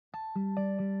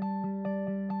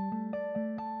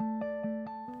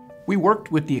We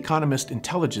worked with the Economist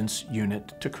Intelligence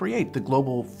Unit to create the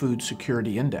Global Food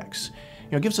Security Index.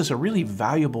 It gives us a really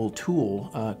valuable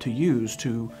tool to use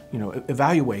to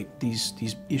evaluate these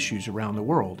issues around the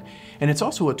world. And it's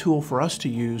also a tool for us to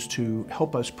use to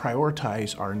help us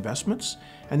prioritize our investments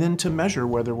and then to measure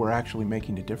whether we're actually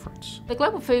making a difference. The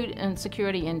Global Food and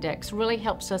Security Index really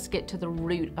helps us get to the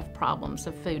root of problems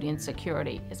of food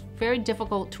insecurity. It's very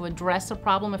difficult to address a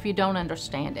problem if you don't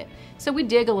understand it. So we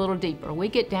dig a little deeper. We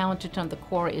get down to some of the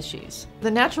core issues.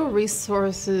 The natural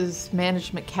resources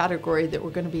management category that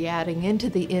we're going to be adding into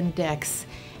the index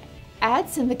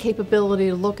adds in the capability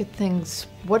to look at things.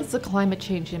 What is the climate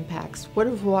change impacts? What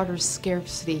is water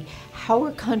scarcity? How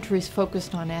are countries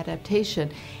focused on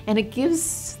adaptation? And it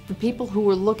gives the people who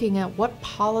are looking at what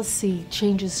policy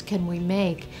changes can we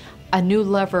make a new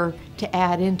lever to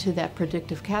add into that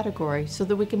predictive category so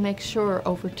that we can make sure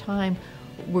over time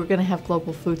we're going to have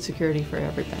global food security for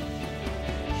everybody.